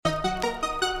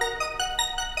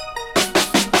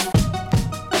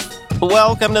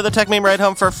Welcome to the Tech Meme Ride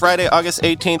Home for Friday, August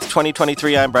 18th,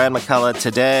 2023. I'm Brian McCullough.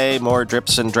 Today, more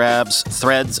drips and drabs,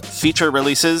 Threads feature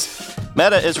releases.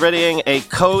 Meta is readying a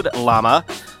code llama.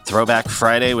 Throwback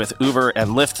Friday with Uber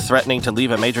and Lyft threatening to leave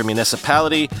a major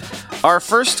municipality. Our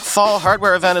first fall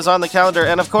hardware event is on the calendar.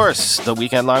 And of course, the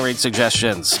weekend long read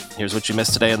suggestions. Here's what you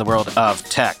missed today in the world of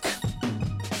tech.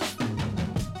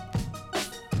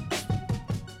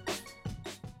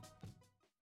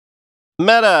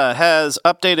 Meta has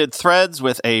updated Threads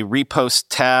with a repost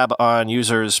tab on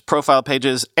users' profile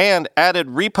pages and added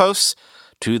reposts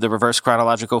to the reverse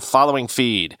chronological following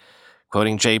feed,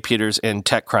 quoting Jay Peters in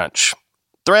TechCrunch.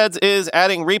 Threads is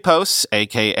adding reposts,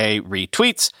 aka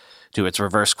retweets, to its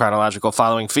reverse chronological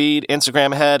following feed,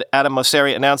 Instagram head Adam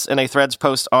Mosseri announced in a Threads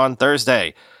post on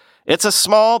Thursday. It's a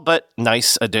small but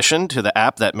nice addition to the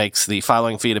app that makes the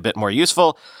following feed a bit more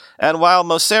useful, and while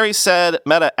Mosseri said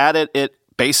Meta added it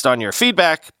based on your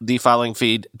feedback, the following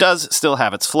feed does still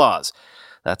have its flaws.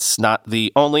 That's not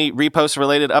the only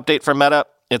repost-related update from Meta.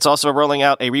 It's also rolling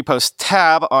out a repost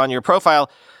tab on your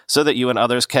profile so that you and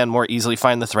others can more easily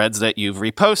find the threads that you've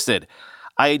reposted.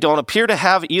 I don't appear to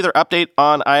have either update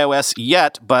on iOS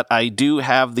yet, but I do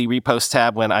have the repost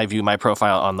tab when I view my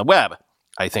profile on the web.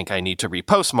 I think I need to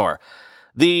repost more.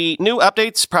 The new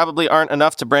updates probably aren't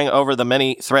enough to bring over the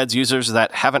many Threads users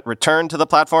that haven't returned to the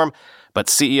platform, but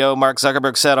CEO Mark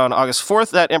Zuckerberg said on August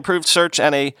 4th that improved search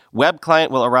and a web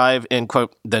client will arrive in,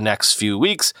 quote, the next few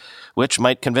weeks, which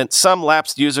might convince some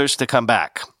lapsed users to come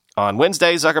back. On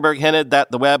Wednesday, Zuckerberg hinted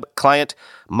that the web client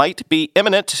might be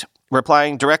imminent,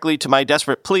 replying directly to my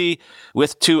desperate plea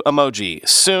with two emoji,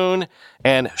 soon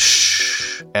and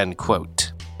shh, end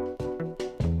quote.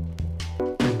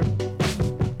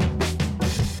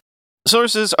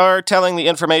 Sources are telling the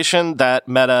information that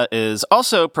Meta is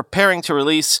also preparing to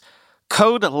release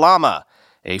Code Llama,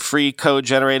 a free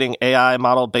code-generating AI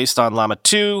model based on Llama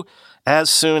 2, as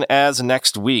soon as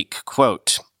next week.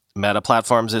 Quote, Meta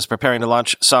Platforms is preparing to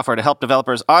launch software to help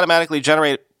developers automatically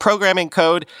generate programming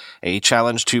code, a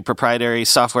challenge to proprietary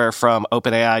software from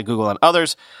OpenAI, Google, and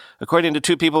others, according to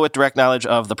two people with direct knowledge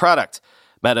of the product.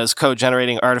 Meta's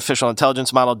code-generating artificial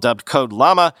intelligence model, dubbed Code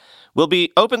Llama, will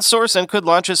be open source and could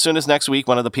launch as soon as next week,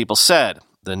 one of the people said.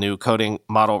 The new coding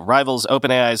model rivals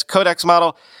OpenAI's Codex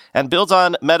model and builds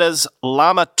on Meta's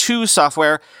Llama 2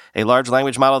 software, a large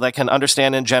language model that can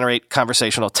understand and generate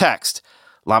conversational text.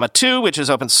 Llama 2, which is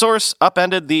open source,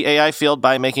 upended the AI field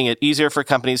by making it easier for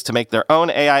companies to make their own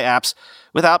AI apps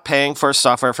without paying for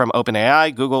software from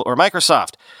OpenAI, Google, or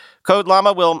Microsoft. Code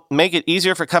Llama will make it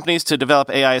easier for companies to develop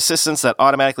AI assistants that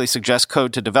automatically suggest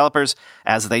code to developers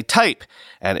as they type,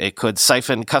 and it could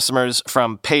siphon customers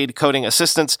from paid coding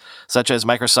assistants such as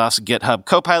Microsoft's GitHub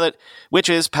Copilot, which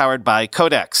is powered by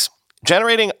Codex.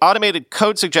 Generating automated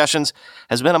code suggestions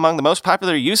has been among the most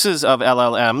popular uses of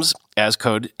LLMs, as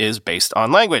code is based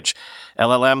on language.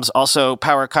 LLMs also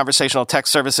power conversational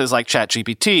text services like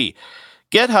ChatGPT.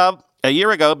 GitHub a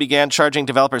year ago began charging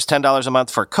developers $10 a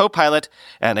month for Copilot,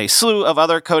 and a slew of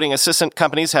other coding assistant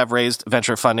companies have raised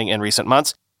venture funding in recent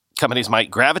months. Companies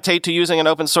might gravitate to using an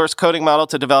open-source coding model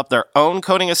to develop their own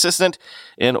coding assistant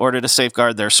in order to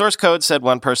safeguard their source code, said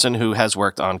one person who has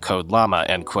worked on Code Llama,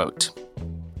 end quote.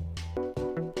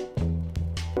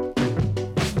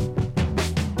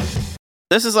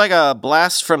 This is like a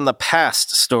blast from the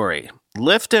past story.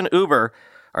 Lyft and Uber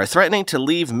are threatening to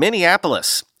leave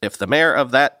Minneapolis if the mayor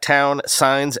of that town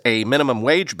signs a minimum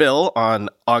wage bill on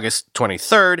August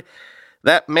 23rd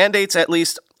that mandates at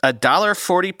least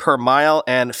 $1.40 per mile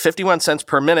and 51 cents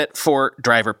per minute for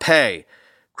driver pay,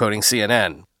 quoting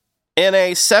CNN. In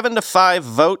a 7-5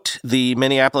 vote, the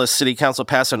Minneapolis City Council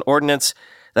passed an ordinance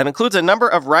that includes a number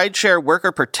of rideshare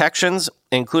worker protections,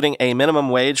 including a minimum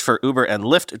wage for Uber and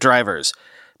Lyft drivers.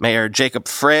 Mayor Jacob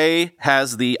Frey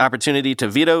has the opportunity to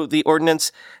veto the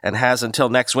ordinance and has until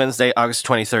next Wednesday, August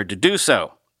 23rd, to do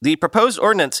so. The proposed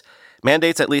ordinance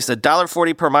mandates at least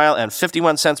 $1.40 per mile and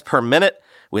 51 cents per minute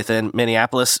within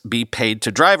Minneapolis be paid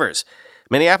to drivers.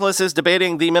 Minneapolis is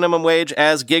debating the minimum wage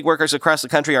as gig workers across the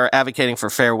country are advocating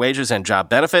for fair wages and job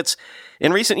benefits.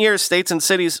 In recent years, states and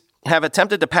cities have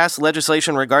attempted to pass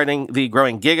legislation regarding the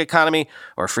growing gig economy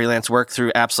or freelance work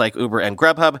through apps like Uber and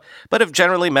Grubhub, but have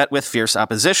generally met with fierce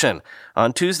opposition.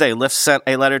 On Tuesday, Lyft sent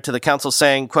a letter to the council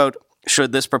saying, quote,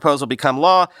 should this proposal become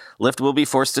law, Lyft will be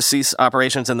forced to cease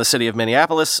operations in the city of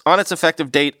Minneapolis on its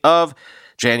effective date of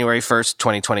January 1st,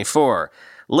 2024.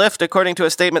 Lyft, according to a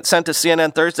statement sent to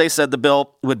CNN Thursday, said the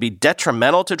bill would be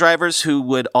detrimental to drivers who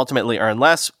would ultimately earn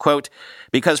less, quote,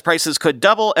 because prices could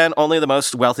double and only the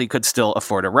most wealthy could still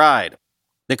afford a ride.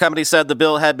 The company said the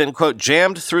bill had been, quote,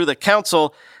 jammed through the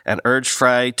council and urged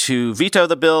Fry to veto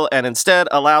the bill and instead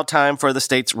allow time for the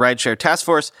state's rideshare task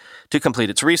force to complete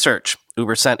its research.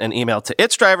 Uber sent an email to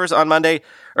its drivers on Monday,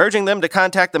 urging them to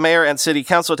contact the mayor and city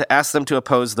council to ask them to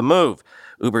oppose the move.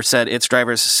 Uber said its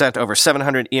drivers sent over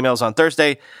 700 emails on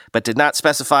Thursday, but did not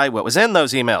specify what was in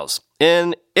those emails.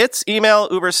 In its email,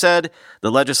 Uber said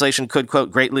the legislation could, quote,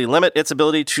 greatly limit its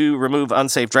ability to remove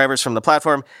unsafe drivers from the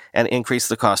platform and increase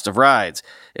the cost of rides.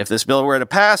 If this bill were to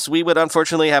pass, we would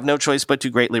unfortunately have no choice but to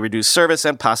greatly reduce service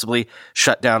and possibly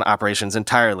shut down operations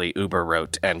entirely, Uber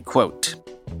wrote, end quote.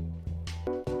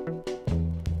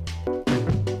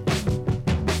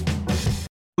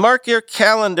 Mark your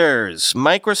calendars.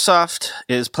 Microsoft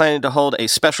is planning to hold a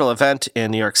special event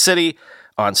in New York City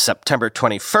on September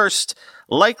 21st,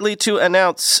 likely to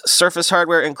announce Surface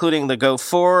hardware including the Go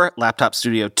 4, Laptop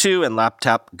Studio 2, and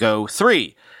Laptop Go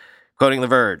 3. Quoting The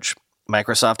Verge,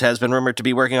 Microsoft has been rumored to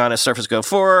be working on a Surface Go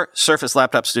 4, Surface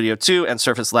Laptop Studio 2, and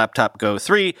Surface Laptop Go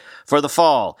 3 for the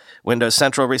fall. Windows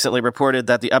Central recently reported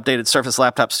that the updated Surface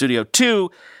Laptop Studio 2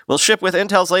 will ship with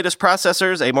Intel's latest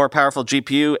processors, a more powerful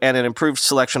GPU, and an improved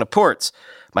selection of ports.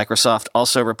 Microsoft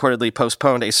also reportedly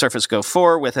postponed a Surface Go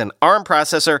 4 with an ARM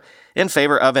processor in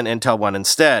favor of an Intel one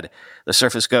instead. The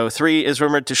Surface Go 3 is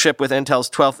rumored to ship with Intel's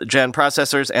 12th gen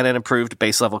processors and an improved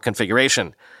base-level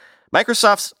configuration.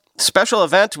 Microsoft's special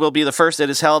event will be the first it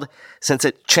has held since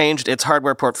it changed its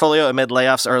hardware portfolio amid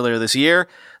layoffs earlier this year.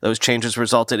 Those changes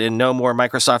resulted in no more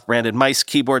Microsoft-branded mice,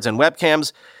 keyboards, and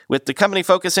webcams, with the company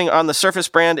focusing on the Surface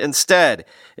brand instead.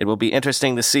 It will be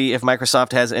interesting to see if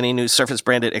Microsoft has any new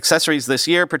Surface-branded accessories this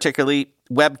year, particularly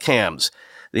webcams.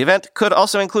 The event could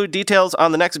also include details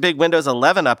on the next big Windows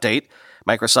 11 update.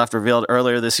 Microsoft revealed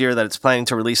earlier this year that it's planning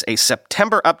to release a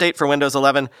September update for Windows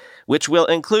 11, which will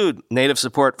include native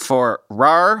support for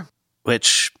RAR,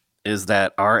 which is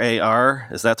that RAR?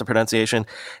 Is that the pronunciation?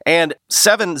 And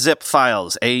 7-zip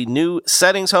files, a new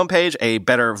settings homepage, a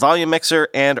better volume mixer,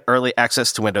 and early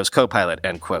access to Windows Copilot,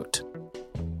 end quote.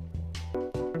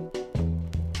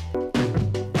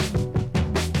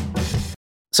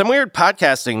 Some weird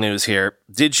podcasting news here.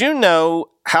 Did you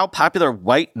know how popular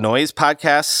white noise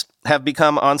podcasts have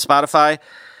become on Spotify?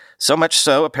 So much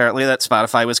so, apparently, that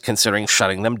Spotify was considering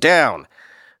shutting them down.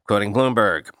 Quoting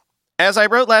Bloomberg, as I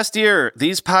wrote last year,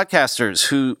 these podcasters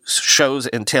whose shows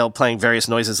entail playing various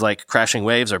noises like crashing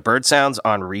waves or bird sounds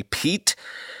on repeat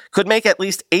could make at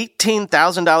least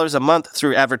 $18,000 a month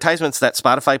through advertisements that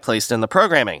Spotify placed in the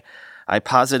programming. I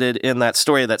posited in that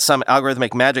story that some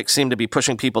algorithmic magic seemed to be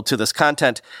pushing people to this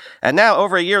content, and now,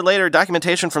 over a year later,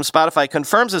 documentation from Spotify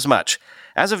confirms as much.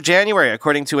 As of January,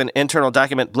 according to an internal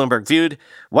document Bloomberg viewed,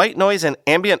 white noise and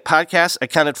ambient podcasts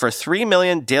accounted for 3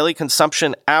 million daily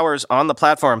consumption hours on the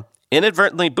platform,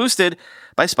 inadvertently boosted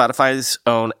by Spotify's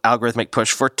own algorithmic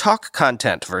push for talk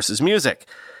content versus music.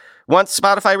 Once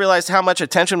Spotify realized how much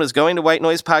attention was going to white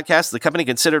noise podcasts, the company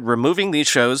considered removing these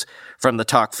shows from the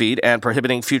talk feed and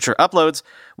prohibiting future uploads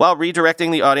while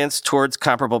redirecting the audience towards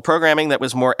comparable programming that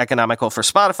was more economical for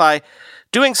Spotify.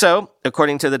 Doing so,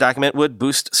 according to the document, would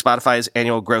boost Spotify's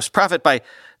annual gross profit by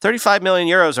 35 million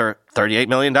euros or $38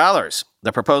 million.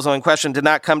 The proposal in question did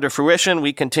not come to fruition.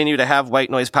 We continue to have white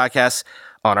noise podcasts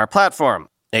on our platform.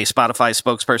 A Spotify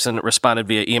spokesperson responded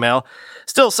via email.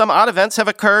 Still, some odd events have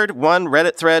occurred. One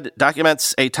Reddit thread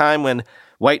documents a time when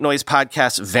white noise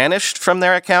podcasts vanished from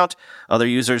their account. Other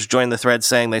users joined the thread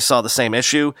saying they saw the same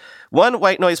issue. One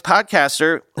white noise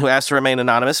podcaster, who asked to remain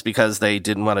anonymous because they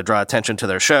didn't want to draw attention to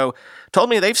their show, told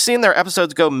me they've seen their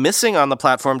episodes go missing on the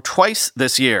platform twice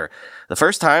this year. The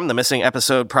first time, the missing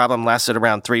episode problem lasted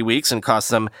around 3 weeks and cost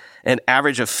them an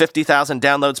average of 50,000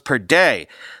 downloads per day.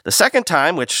 The second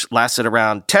time, which lasted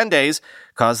around 10 days,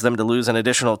 caused them to lose an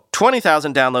additional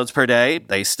 20,000 downloads per day.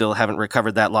 They still haven't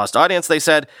recovered that lost audience, they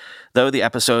said, though the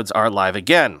episodes are live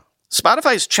again.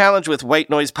 Spotify's challenge with white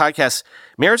noise podcasts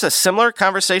mirrors a similar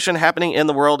conversation happening in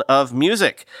the world of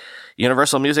music.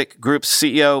 Universal Music Group's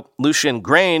CEO Lucian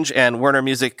Grange and Werner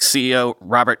Music CEO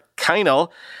Robert Keinel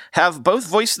have both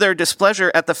voiced their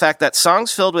displeasure at the fact that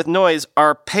songs filled with noise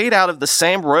are paid out of the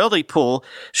same royalty pool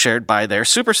shared by their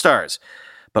superstars.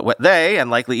 But what they,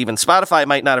 and likely even Spotify,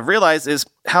 might not have realized is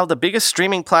how the biggest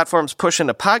streaming platforms' push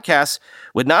into podcasts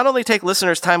would not only take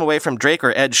listeners' time away from Drake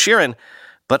or Ed Sheeran,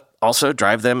 but also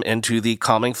drive them into the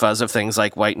calming fuzz of things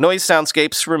like white noise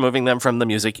soundscapes, removing them from the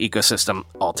music ecosystem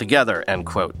altogether, end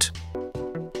quote.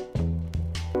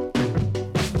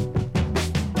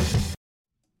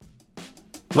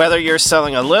 Whether you're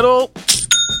selling a little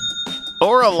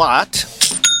or a lot,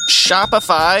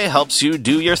 Shopify helps you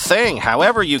do your thing,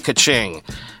 however you ka-ching.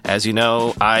 As you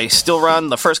know, I still run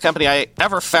the first company I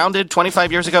ever founded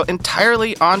 25 years ago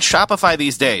entirely on Shopify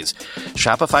these days.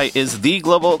 Shopify is the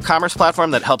global commerce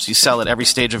platform that helps you sell at every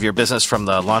stage of your business, from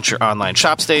the launch your online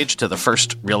shop stage to the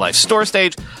first real-life store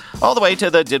stage, all the way to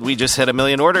the did we just hit a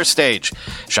million orders stage.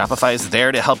 Shopify is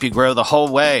there to help you grow the whole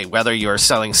way. Whether you're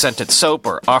selling scented soap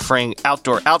or offering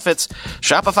outdoor outfits,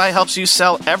 Shopify helps you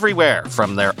sell everywhere,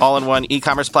 from their all-in-one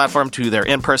e-commerce platform to their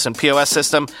in-person POS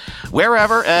system,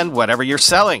 wherever and whatever you're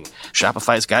selling.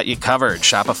 Shopify's got you covered.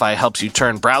 Shopify helps you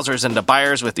turn browsers into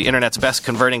buyers with the internet's best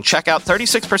converting checkout,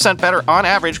 36% better on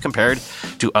average compared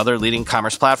to other leading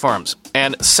commerce platforms.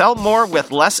 And sell more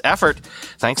with less effort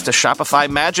thanks to Shopify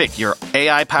Magic, your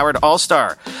AI-powered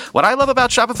all-star. What I love about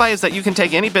Shopify is that you can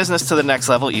take any business to the next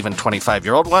level, even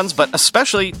 25-year-old ones, but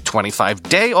especially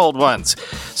 25-day-old ones.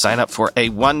 Sign up for a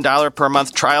 $1 per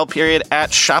month trial period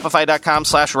at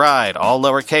shopify.com/ride, all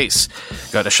lowercase.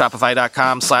 Go to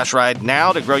shopify.com/ride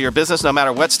now to grow your business no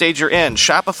matter what stage you're in.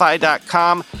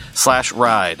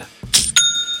 Shopify.com/ride.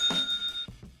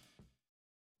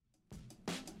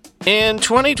 In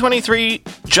 2023,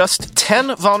 just 10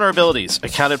 vulnerabilities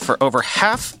accounted for over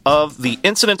half of the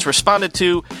incidents responded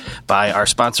to by our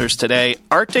sponsors today,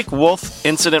 Arctic Wolf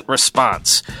Incident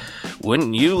Response.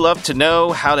 Wouldn't you love to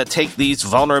know how to take these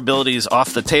vulnerabilities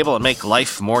off the table and make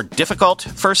life more difficult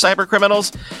for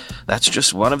cybercriminals? That's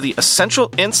just one of the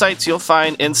essential insights you'll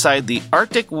find inside the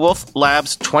Arctic Wolf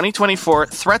Labs 2024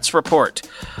 Threats Report,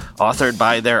 authored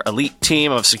by their elite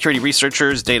team of security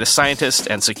researchers, data scientists,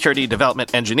 and security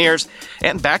development engineers,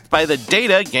 and backed by the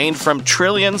data gained from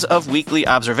trillions of weekly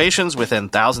observations within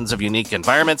thousands of unique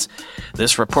environments.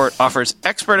 This report offers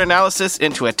expert analysis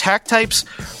into attack types,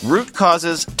 root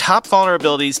causes, top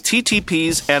vulnerabilities,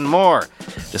 TTPs, and more.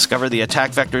 Discover the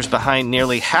attack vectors behind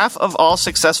nearly half of all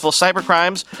successful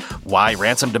cybercrimes, why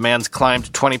ransom demands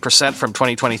climbed 20% from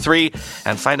 2023,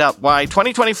 and find out why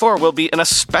 2024 will be an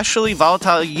especially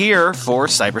volatile year for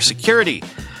cybersecurity.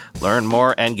 Learn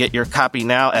more and get your copy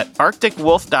now at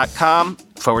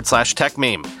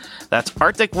arcticwolf.com/techmeme. That's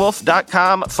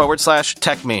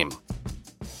arcticwolf.com/techmeme.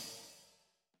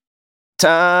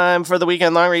 Time for the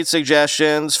weekend long read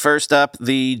suggestions. First up,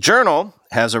 the Journal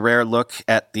has a rare look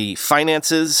at the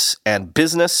finances and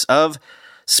business of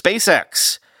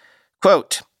SpaceX.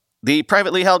 Quote, the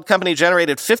privately held company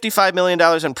generated $55 million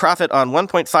in profit on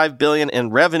 $1.5 billion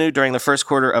in revenue during the first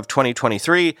quarter of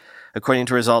 2023, according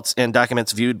to results in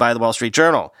documents viewed by the Wall Street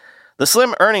Journal. The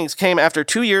slim earnings came after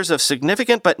 2 years of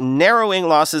significant but narrowing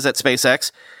losses at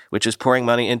SpaceX, which is pouring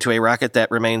money into a rocket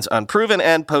that remains unproven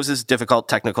and poses difficult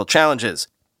technical challenges.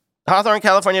 Hawthorne,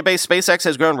 California-based SpaceX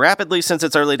has grown rapidly since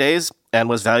its early days and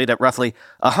was valued at roughly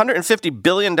 $150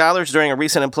 billion during a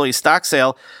recent employee stock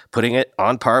sale, putting it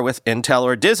on par with Intel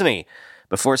or Disney.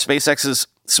 Before SpaceX's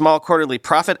small quarterly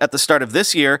profit at the start of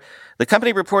this year, the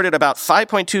company reported about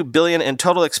 $5.2 billion in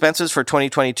total expenses for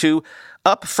 2022,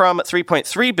 up from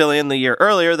 $3.3 billion the year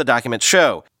earlier, the documents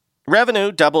show.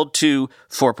 Revenue doubled to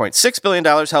 $4.6 billion,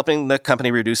 helping the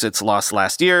company reduce its loss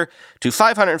last year to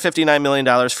 $559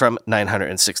 million from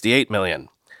 $968 million.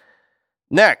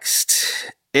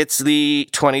 Next, it's the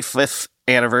 25th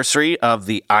anniversary of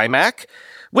the iMac,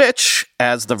 which,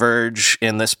 as The Verge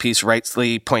in this piece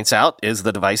rightly points out, is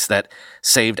the device that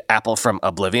saved Apple from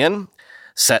oblivion,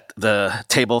 set the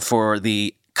table for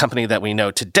the company that we know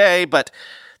today, but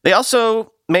they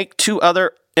also make two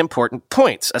other important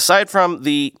points. Aside from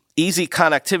the easy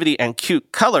connectivity and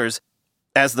cute colors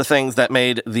as the things that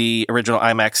made the original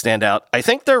iMac stand out, I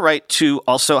think they're right to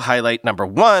also highlight, number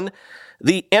one,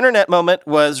 the internet moment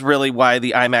was really why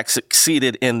the iMac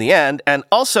succeeded in the end, and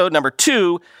also, number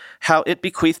two, how it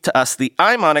bequeathed to us the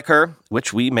iMoniker,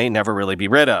 which we may never really be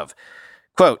rid of.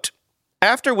 Quote,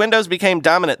 after Windows became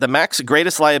dominant, the Mac's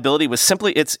greatest liability was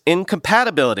simply its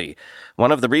incompatibility.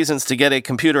 One of the reasons to get a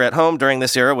computer at home during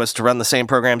this era was to run the same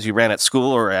programs you ran at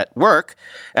school or at work.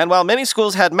 And while many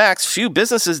schools had Macs, few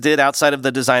businesses did outside of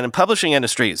the design and publishing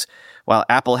industries. While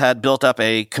Apple had built up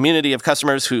a community of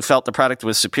customers who felt the product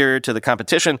was superior to the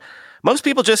competition, most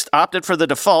people just opted for the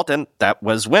default, and that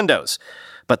was Windows.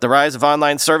 But the rise of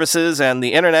online services and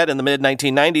the internet in the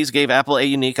mid-1990s gave Apple a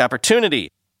unique opportunity.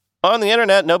 On the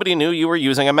internet, nobody knew you were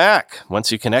using a Mac.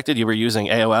 Once you connected, you were using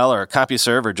AOL or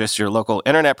CompuServe or just your local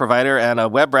internet provider and a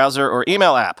web browser or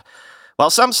email app. While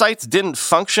some sites didn't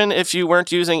function if you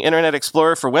weren't using Internet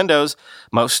Explorer for Windows,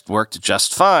 most worked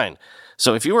just fine.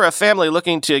 So if you were a family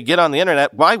looking to get on the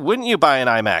internet, why wouldn't you buy an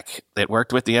iMac? It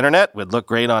worked with the internet, would look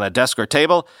great on a desk or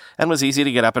table, and was easy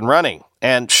to get up and running.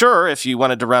 And sure, if you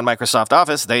wanted to run Microsoft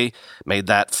Office, they made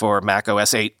that for Mac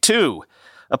OS 8 too.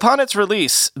 Upon its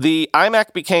release, the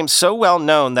iMac became so well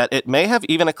known that it may have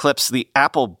even eclipsed the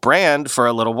Apple brand for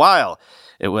a little while.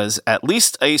 It was at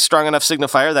least a strong enough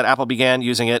signifier that Apple began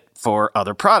using it for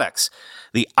other products.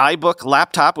 The iBook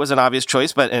laptop was an obvious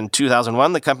choice, but in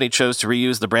 2001, the company chose to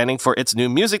reuse the branding for its new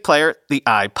music player, the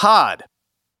iPod.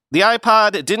 The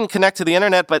iPod didn't connect to the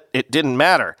internet, but it didn't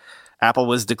matter. Apple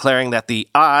was declaring that the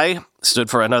I stood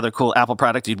for another cool Apple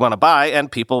product you'd want to buy,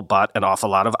 and people bought an awful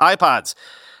lot of iPods.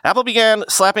 Apple began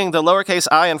slapping the lowercase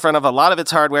I in front of a lot of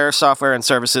its hardware, software, and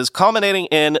services, culminating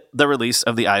in the release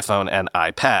of the iPhone and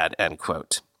iPad, end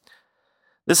quote.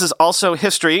 This is also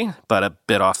history, but a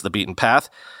bit off the beaten path.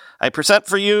 I present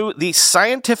for you the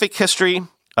scientific history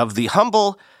of the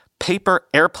humble paper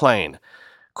airplane.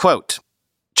 Quote,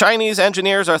 Chinese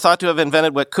engineers are thought to have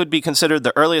invented what could be considered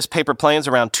the earliest paper planes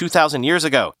around 2,000 years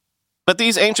ago. But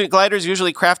these ancient gliders,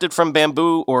 usually crafted from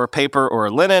bamboo or paper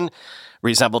or linen,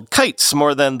 resembled kites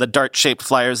more than the dart-shaped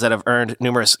flyers that have earned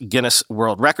numerous Guinness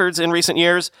World Records in recent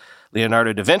years.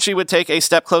 Leonardo da Vinci would take a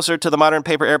step closer to the modern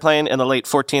paper airplane in the late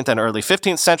 14th and early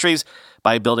 15th centuries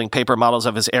by building paper models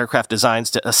of his aircraft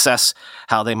designs to assess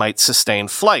how they might sustain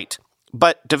flight.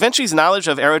 But da Vinci's knowledge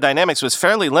of aerodynamics was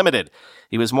fairly limited.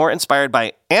 He was more inspired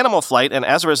by animal flight, and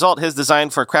as a result, his design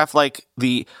for a craft like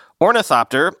the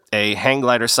ornithopter, a hang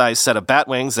glider-sized set of bat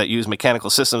wings that use mechanical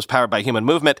systems powered by human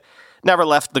movement, never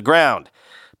left the ground.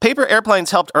 Paper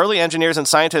airplanes helped early engineers and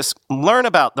scientists learn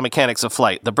about the mechanics of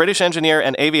flight. The British engineer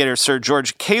and aviator Sir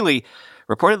George Cayley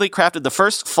reportedly crafted the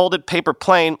first folded paper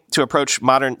plane to approach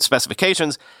modern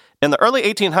specifications in the early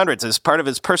 1800s as part of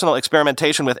his personal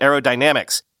experimentation with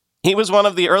aerodynamics. He was one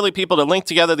of the early people to link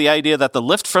together the idea that the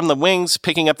lift from the wings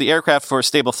picking up the aircraft for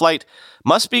stable flight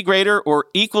must be greater or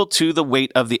equal to the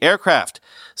weight of the aircraft,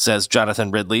 says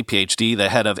Jonathan Ridley, PhD, the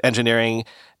head of engineering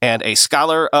and a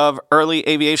scholar of early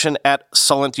aviation at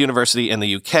Solent University in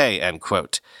the UK, end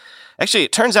quote. Actually,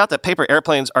 it turns out that paper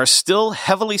airplanes are still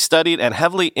heavily studied and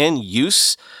heavily in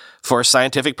use for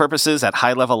scientific purposes at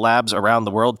high-level labs around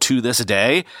the world to this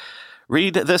day.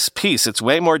 Read this piece. It's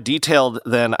way more detailed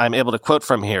than I'm able to quote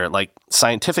from here, like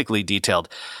scientifically detailed.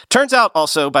 Turns out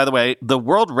also, by the way, the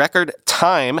world record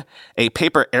time a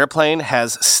paper airplane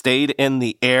has stayed in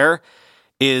the air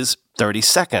is 30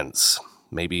 seconds.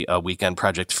 Maybe a weekend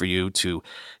project for you to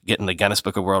get in the Guinness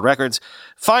Book of World Records.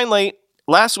 Finally,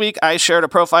 last week I shared a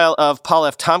profile of Paul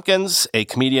F. Tompkins, a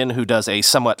comedian who does a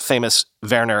somewhat famous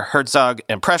Werner Herzog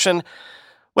impression.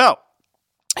 Well,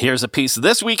 here's a piece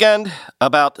this weekend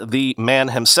about the man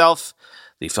himself,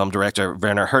 the film director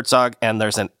Werner Herzog, and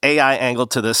there's an AI angle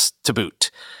to this to boot.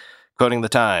 Quoting the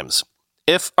Times,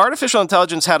 if artificial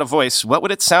intelligence had a voice, what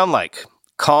would it sound like?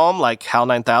 Calm like HAL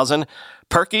 9000?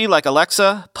 Perky like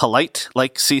Alexa? Polite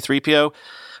like C-3PO?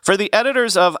 For the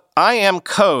editors of I Am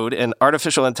Code in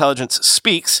Artificial Intelligence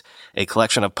Speaks, a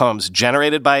collection of poems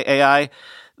generated by AI,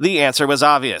 the answer was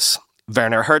obvious.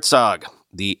 Werner Herzog,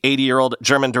 the 80-year-old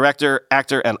German director,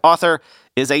 actor, and author,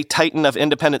 is a titan of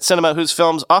independent cinema whose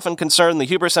films often concern the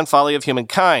hubris and folly of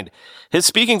humankind. His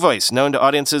speaking voice, known to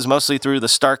audiences mostly through the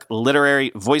stark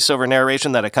literary voiceover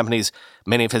narration that accompanies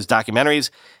many of his documentaries,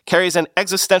 carries an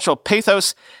existential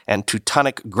pathos and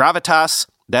Teutonic gravitas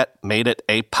that made it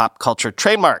a pop culture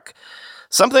trademark.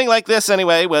 Something like this,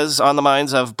 anyway, was on the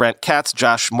minds of Brent Katz,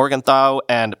 Josh Morgenthau,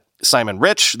 and Simon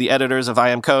Rich, the editors of I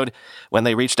Am Code, when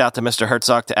they reached out to Mr.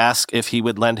 Herzog to ask if he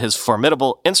would lend his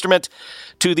formidable instrument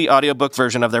to the audiobook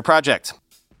version of their project.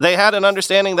 They had an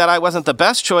understanding that I wasn't the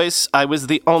best choice, I was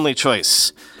the only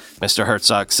choice, Mr.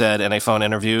 Herzog said in a phone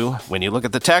interview. When you look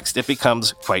at the text, it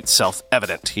becomes quite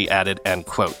self-evident, he added, end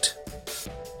quote.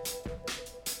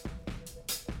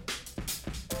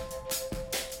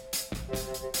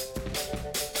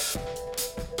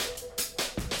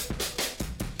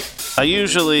 I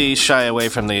usually shy away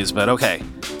from these, but okay.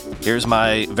 Here's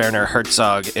my Werner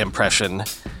Herzog impression,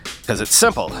 because it's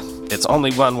simple. It's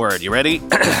only one word. You ready?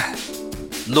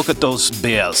 Look at those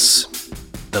bears.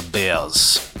 The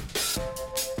bears.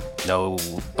 No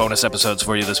bonus episodes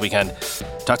for you this weekend.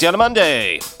 Talk to you on a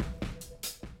Monday.